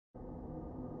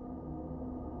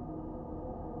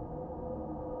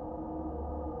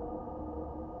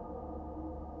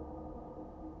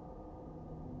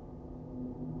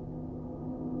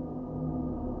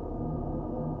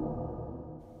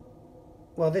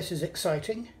Well, this is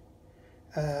exciting.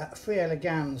 Fria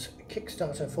Ligan's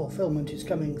Kickstarter fulfillment is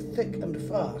coming thick and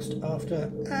fast after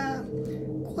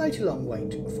quite a long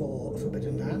wait for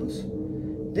Forbidden Lands.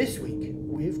 This week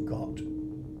we've got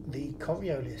the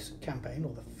Coriolis campaign,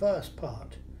 or the first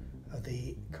part of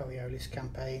the Coriolis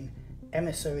campaign,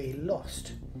 Emissary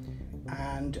Lost.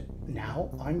 And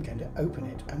now I'm going to open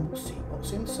it and we'll see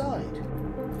what's inside.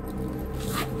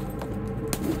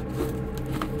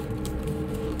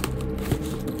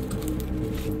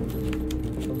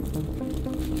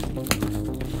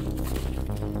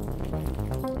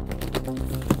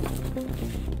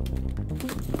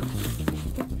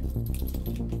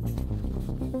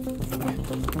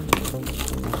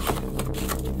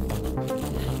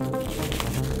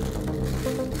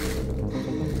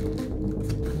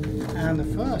 And the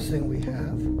first thing we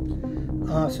have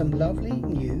are some lovely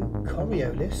new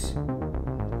Coriolis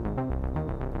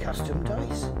custom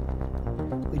dice.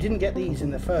 We didn't get these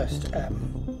in the first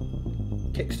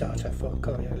Kickstarter for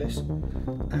Coriolis,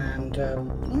 and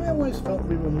I always felt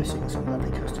we were missing some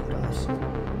lovely custom dice.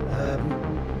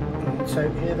 So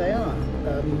here they are.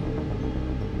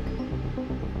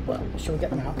 Well, shall we get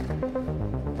them out?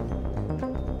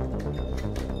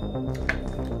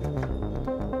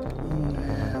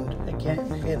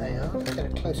 Here they are. Let's get a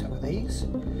close-up of these.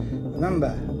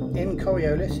 Remember, in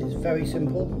Coriolis it's very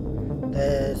simple.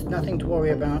 There's nothing to worry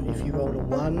about if you roll a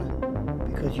 1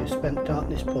 because you've spent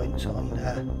darkness points on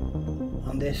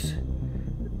this.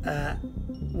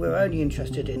 We're only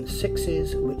interested in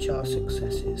 6s, which are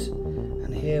successes.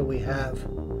 And here we have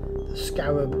the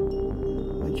scarab,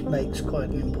 which makes quite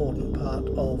an important part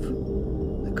of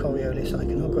the Coriolis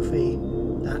iconography.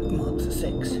 That marks a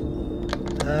 6.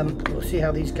 We'll see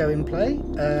how these go in play.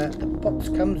 The box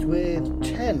comes with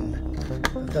 10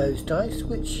 of those dice,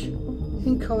 which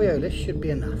in Coriolis should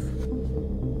be enough.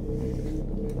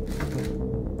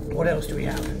 What else do we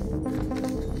have?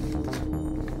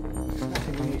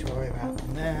 Nothing we need to worry about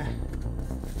on there.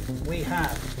 We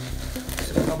have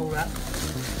some bubble wrap.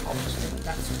 Obviously,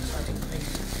 that's an exciting thing.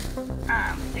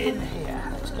 And in here,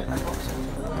 let's get that box out of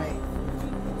the way.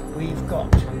 We've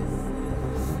got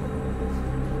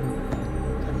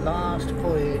Last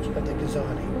Voyage of the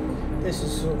Gazani. This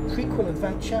is a sort of prequel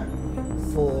adventure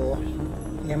for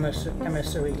the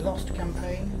Emissary Lost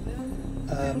campaign.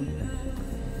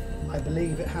 I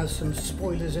believe it has some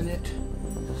spoilers in it,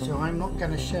 so I'm not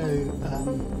going to show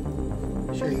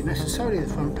you necessarily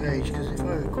the front page, because if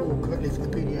I recall correctly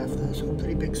from the PDF there's some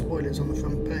pretty big spoilers on the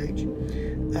front page.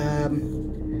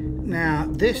 Now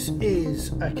this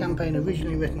is a campaign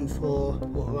originally written for,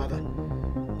 or rather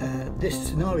this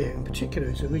scenario in particular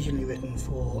is originally written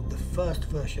for the first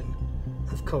version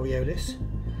of Coriolis.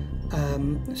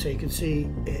 So you can see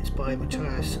it's by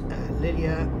Matthias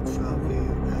Ligan,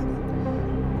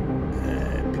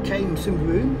 who became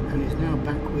Symbaroum and is now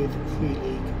back with Free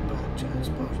League, but as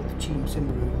part of the Team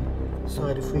Symbaroum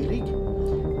side of Free League.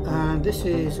 And this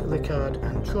is Ricard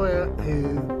and Troya,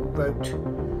 who wrote,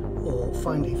 or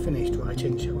finally finished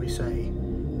writing, shall we say,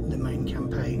 the main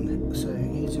campaign. So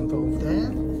he's involved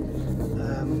there.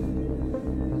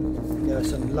 There are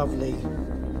some lovely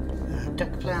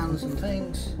deck plans and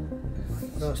things.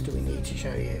 What else do we need to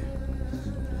show you?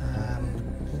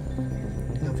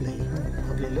 Lovely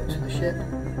looks of the ship.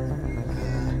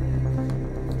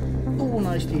 All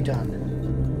nicely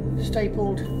done.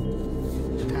 Stapled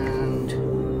and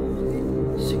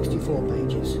 64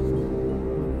 pages.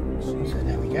 So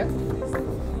there we go.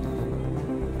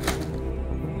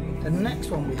 The next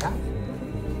one we have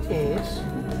is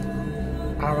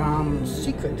Aram's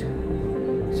Secret.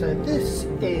 So this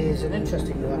is an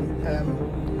interesting one.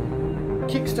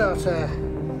 Kickstarter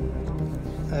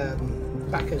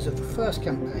backers of the first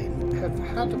campaign have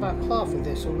had about half of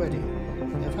this already.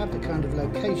 They've had the kind of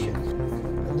location,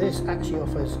 and this actually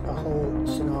offers a whole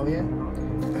scenario,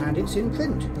 and it's in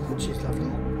print, which is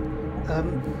lovely.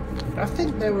 I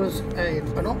think there was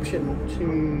an option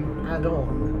to add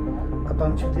on a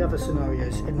bunch of the other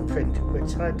scenarios in print,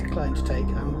 which I declined to take.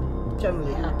 I'm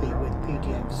generally happy with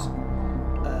PDFs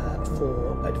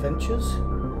for adventures.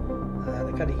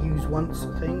 They're kind of use once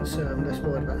things, so I'm less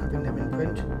worried about having them in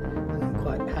print, and I'm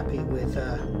quite happy with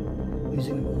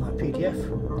using them on my PDF,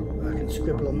 where I can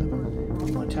scribble on them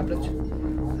on my tablet.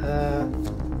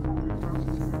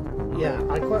 Yeah,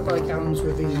 I quite like Aram's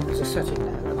Ravine as a setting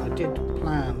there, and I did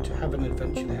plan to have an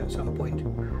adventure there at some point,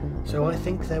 so I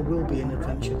think there will be an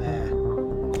adventure there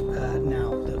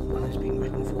now that one has been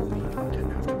written for me. I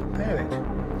don't have to prepare it.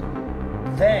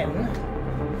 Then,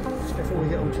 just before we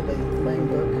get onto the main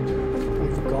book,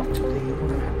 we've got the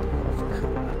map of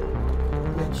Kura,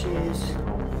 which is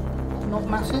not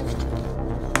massive,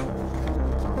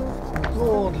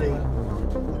 broadly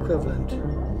equivalent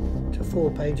to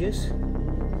 4 pages,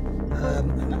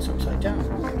 and that's upside down,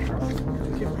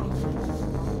 forgive me,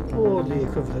 broadly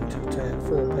equivalent to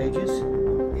 4 pages.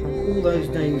 All those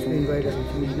names mean very little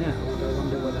to me now, but I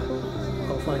wonder whether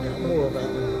I'll find out more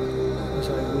about them as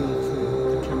I read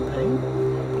through the campaign.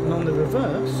 And on the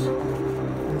reverse,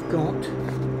 we've got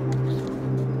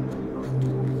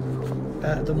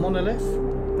the monolith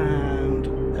and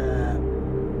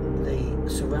the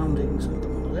surroundings of the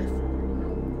monolith,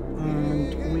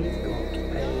 and we've got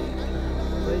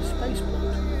a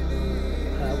spaceport,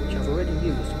 which I've already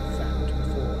used and found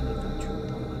before an adventure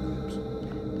with one of my groups.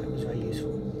 That was very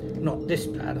useful. Not this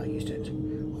plan, I used it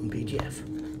on PDF.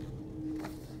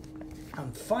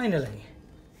 And finally,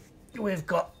 we've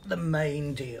got the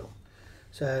main deal.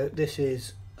 So this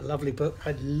is a lovely book.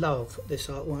 I love this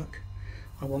artwork.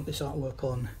 I want this artwork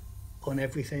on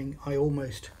everything. I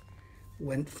almost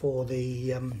went for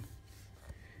the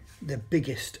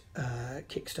biggest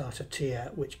Kickstarter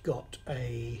tier, which got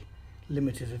a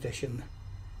limited edition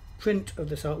print of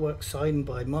this artwork signed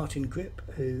by Martin Grip,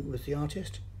 who was the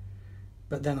artist.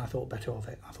 But then I thought better of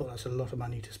it. I thought that's a lot of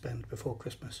money to spend before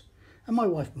Christmas, and my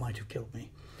wife might have killed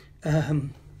me.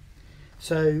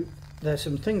 So there's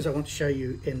some things I want to show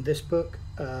you in this book.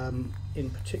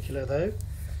 In particular though,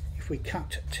 if we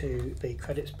cut to the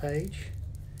credits page,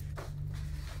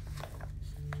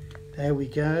 there we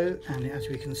go, and as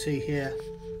we can see here,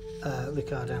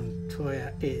 Rickard and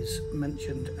Fria is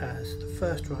mentioned as the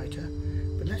first writer.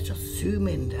 But let's just zoom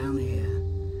in down here,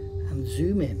 and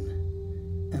zoom in,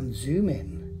 and zoom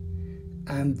in,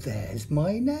 and there's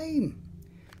my name.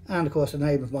 And of course the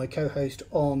name of my co-host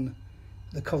on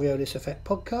the Coriolis Effect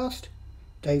podcast,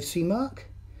 Dave Seamark.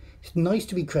 It's nice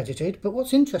to be credited, but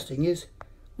what's interesting is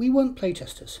we weren't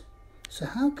playtesters. So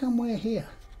how come we're here?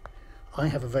 I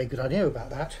have a very good idea about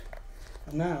that.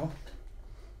 And now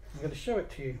I'm going to show it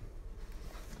to you.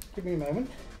 Give me a moment.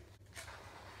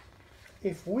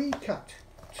 If we cut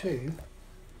to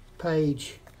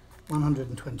page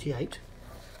 128,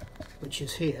 which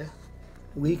is here,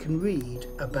 we can read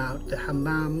about the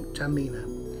Hammam Tamina.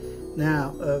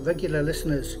 Now, regular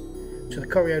listeners to the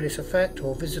Coriolis Effect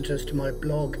or visitors to my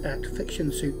blog at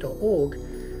fictionsuit.org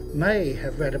may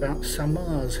have read about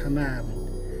Samar's Hammam,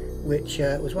 which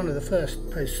was one of the first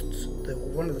posts,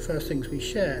 one of the first things we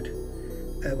shared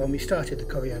when we started the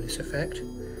Coriolis Effect.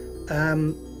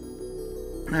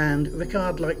 And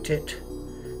Rickard liked it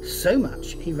so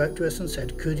much he wrote to us and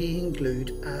said, could he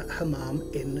include Hammam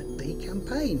in the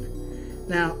campaign?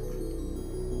 Now,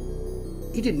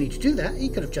 he didn't need to do that. He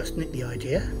could have just nicked the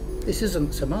idea. This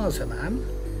isn't Samar's Hammam,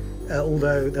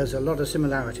 although there's a lot of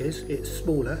similarities. It's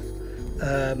smaller.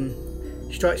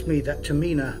 Strikes me that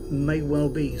Tamina may well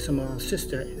be Samar's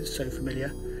sister. It's so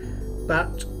familiar.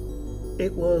 But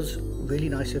it was really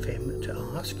nice of him to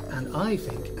ask, and I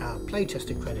think our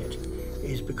playtester credit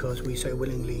is because we so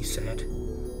willingly said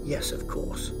yes, of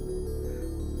course.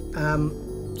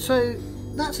 So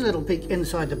that's a little peek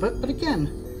inside the book, but again,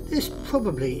 this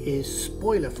probably is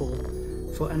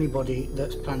spoilerful for anybody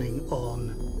that's planning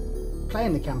on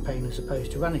playing the campaign as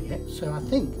opposed to running it. So I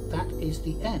think that is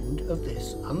the end of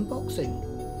this unboxing.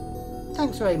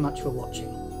 Thanks very much for watching.